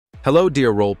Hello, dear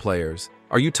role players.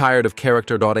 Are you tired of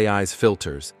Character.AI's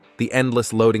filters, the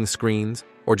endless loading screens,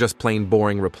 or just plain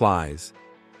boring replies?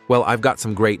 Well, I've got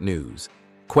some great news.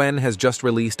 Qwen has just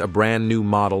released a brand new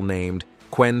model named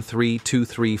Qwen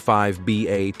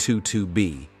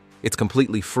 3235BA22B. It's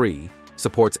completely free,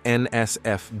 supports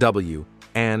NSFW,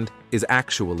 and is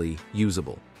actually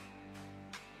usable.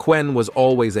 Qwen was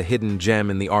always a hidden gem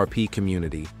in the RP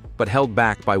community, but held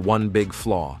back by one big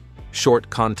flaw: short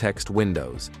context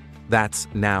windows. That's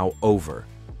now over.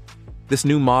 This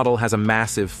new model has a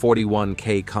massive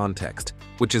 41K context,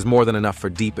 which is more than enough for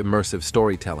deep immersive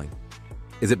storytelling.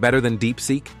 Is it better than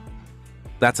DeepSeek?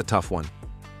 That's a tough one.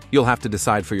 You'll have to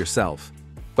decide for yourself.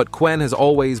 But Qwen has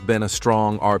always been a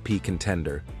strong RP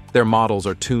contender. Their models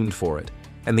are tuned for it,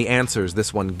 and the answers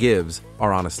this one gives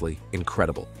are honestly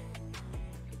incredible.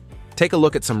 Take a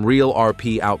look at some real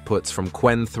RP outputs from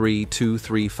Qwen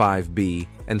 3235B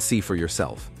and see for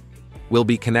yourself. We'll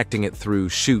be connecting it through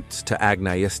Chutes to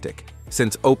Agnai,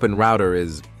 since Open Router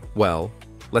is, well,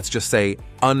 let's just say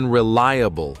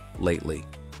unreliable lately.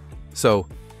 So,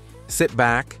 sit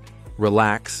back,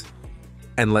 relax,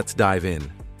 and let's dive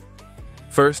in.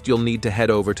 First, you'll need to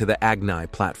head over to the Agnai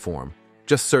platform.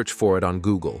 Just search for it on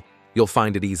Google. You'll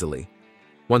find it easily.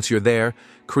 Once you're there,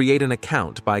 create an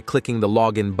account by clicking the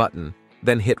login button,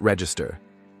 then hit register.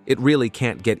 It really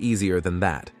can't get easier than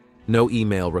that. No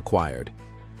email required.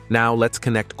 Now let's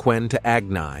connect Qwen to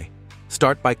Agnai.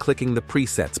 Start by clicking the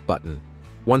Presets button.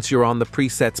 Once you're on the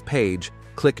Presets page,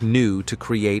 click New to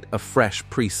create a fresh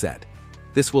preset.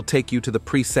 This will take you to the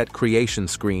preset creation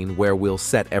screen where we'll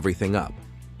set everything up.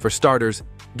 For starters,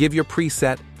 give your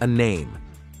preset a name.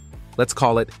 Let's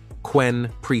call it Qwen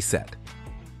Preset.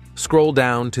 Scroll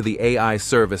down to the AI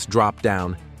Service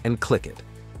drop-down and click it.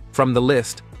 From the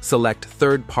list, select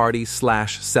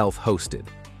third-party/self-hosted.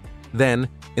 Then,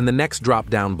 in the next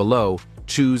drop-down below,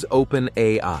 choose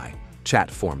OpenAI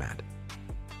chat format.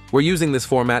 We're using this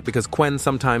format because Qwen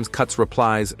sometimes cuts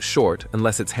replies short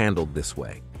unless it's handled this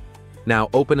way. Now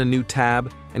open a new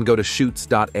tab and go to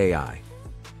Chutes.AI.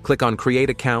 Click on Create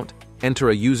Account, enter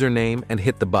a username, and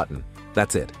hit the button.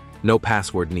 That's it. No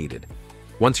password needed.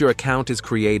 Once your account is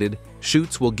created,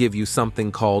 Chutes will give you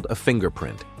something called a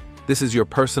fingerprint. This is your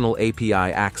personal API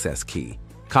access key.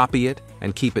 Copy it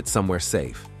and keep it somewhere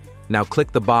safe. Now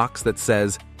click the box that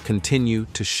says Continue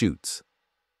to Chutes.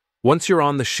 Once you're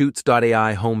on the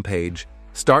Chutes.ai homepage,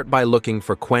 start by looking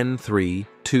for Qwen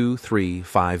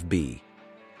 3235B.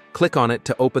 Click on it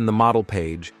to open the model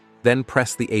page, then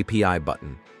press the API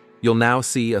button. You'll now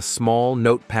see a small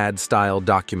notepad-style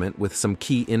document with some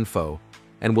key info,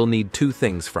 and we'll need two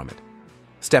things from it.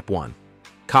 Step 1.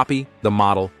 Copy the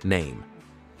model name.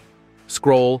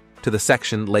 Scroll to the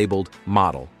section labeled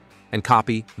Model, and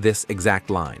copy this exact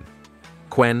line.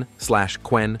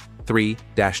 Qwen/Qwen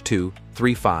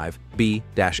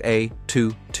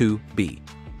 3-235B-A22B.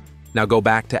 Now go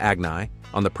back to Agnai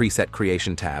on the Preset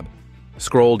Creation tab.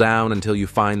 Scroll down until you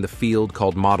find the field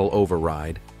called Model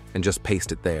Override and just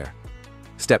paste it there.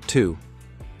 Step 2.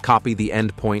 Copy the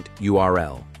endpoint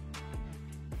URL.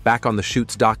 Back on the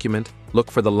Chutes document, look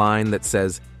for the line that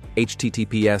says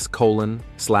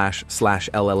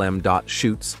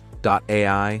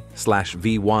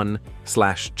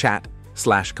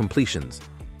https://llm.chutes.ai/v1/chat/completions.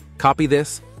 Copy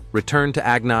this, return to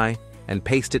Agnai, and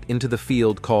paste it into the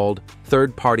field called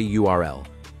third-party URL.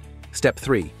 Step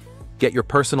 3. Get your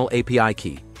personal API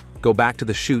key. Go back to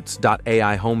the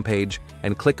Chutes.ai homepage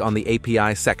and click on the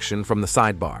API section from the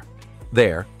sidebar.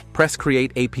 There, press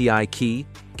Create API Key,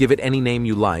 give it any name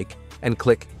you like, and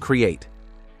click Create.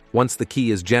 Once the key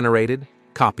is generated,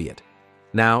 copy it.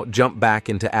 Now jump back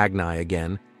into Agnai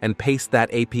again and paste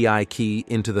that API key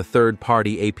into the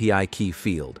third-party API key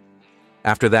field.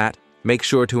 After that, make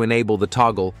sure to enable the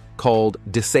toggle called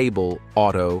Disable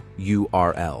Auto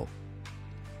URL.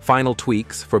 Final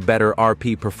tweaks for better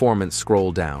RP performance: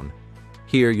 scroll down.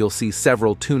 Here you'll see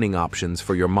several tuning options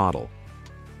for your model.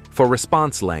 For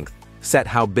response length, set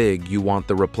how big you want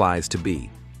the replies to be.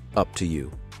 Up to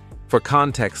you. For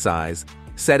context size,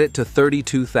 set it to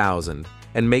 32,000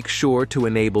 and make sure to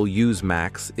enable Use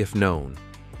Max if known.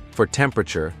 For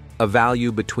temperature, a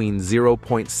value between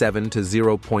 0.7 to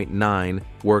 0.9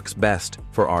 works best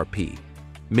for RP.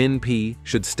 Min-P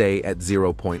should stay at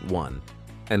 0.1.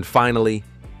 And finally,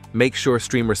 make sure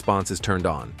stream response is turned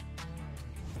on.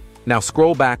 Now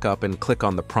scroll back up and click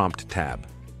on the Prompt tab.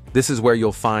 This is where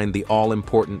you'll find the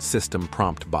all-important System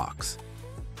Prompt box.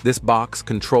 This box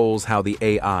controls how the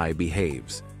AI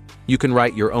behaves. You can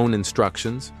write your own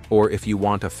instructions, or if you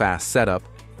want a fast setup,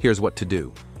 here's what to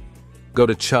do. Go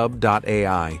to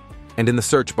Chub.ai, and in the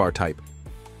search bar type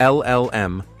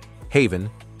LLM Haven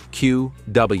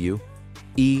Qwen3.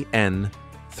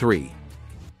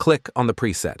 Click on the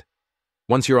preset.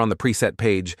 Once you're on the preset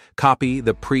page, copy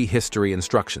the prehistory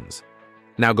instructions.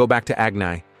 Now go back to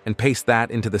Agnai and paste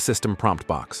that into the system prompt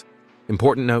box.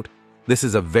 Important note, this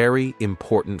is a very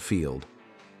important field.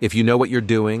 If you know what you're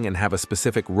doing and have a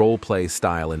specific role-play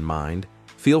style in mind,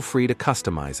 feel free to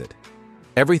customize it.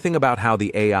 Everything about how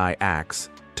the AI acts,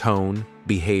 tone,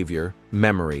 behavior,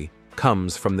 memory,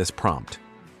 comes from this prompt.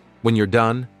 When you're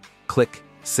done, click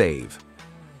Save.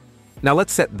 Now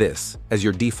let's set this as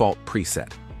your default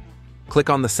preset. Click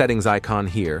on the settings icon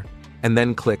here, and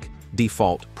then click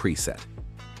Default Preset.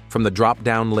 From the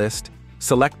drop-down list,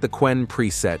 select the Qwen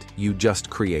preset you just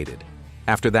created.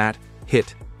 After that,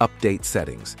 hit Update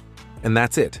Settings. And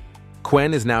that's it.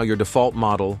 Qwen is now your default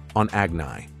model on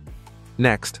Agnai.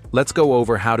 Next, let's go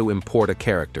over how to import a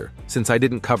character, since I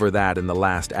didn't cover that in the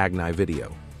last Agnai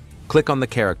video. Click on the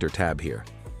Character tab here.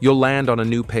 You'll land on a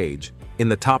new page. In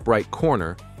the top right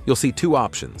corner, you'll see two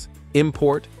options,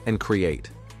 Import and Create.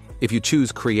 If you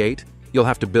choose Create, you'll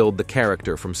have to build the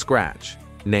character from scratch.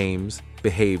 Names,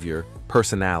 behavior,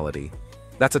 personality.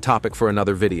 That's a topic for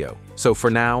another video, so for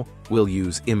now, we'll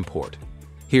use Import.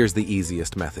 Here's the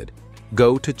easiest method.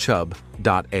 Go to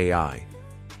Character.AI.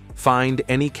 Find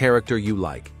any character you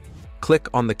like. Click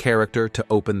on the character to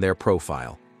open their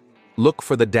profile. Look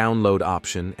for the download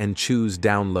option and choose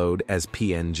Download as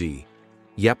PNG.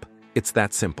 Yep, it's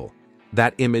that simple.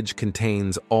 That image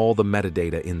contains all the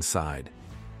metadata inside.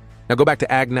 Now go back to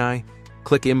Agnai,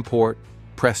 click Import,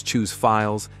 press Choose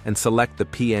Files, and select the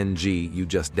PNG you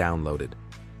just downloaded.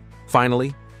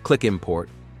 Finally, click Import,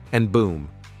 and boom,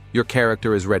 your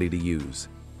character is ready to use.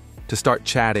 To start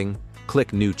chatting,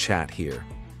 click New Chat here.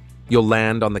 You'll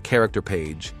land on the character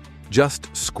page. Just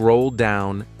scroll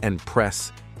down and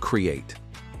press Create.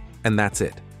 And that's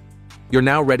it. You're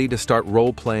now ready to start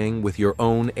role-playing with your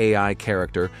own AI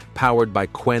character powered by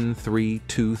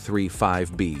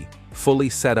Qwen3235B, fully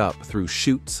set up through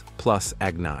Chutes plus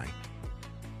Agnai.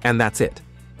 And that's it.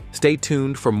 Stay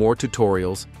tuned for more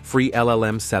tutorials, free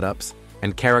LLM setups,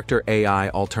 and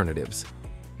CharacterAI alternatives.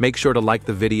 Make sure to like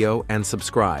the video and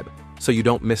subscribe so you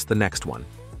don't miss the next one.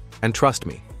 And trust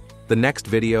me, the next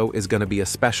video is going to be a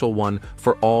special one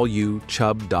for all you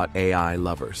Character.AI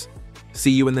lovers.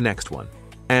 See you in the next one.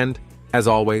 And, as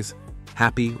always,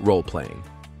 happy role-playing.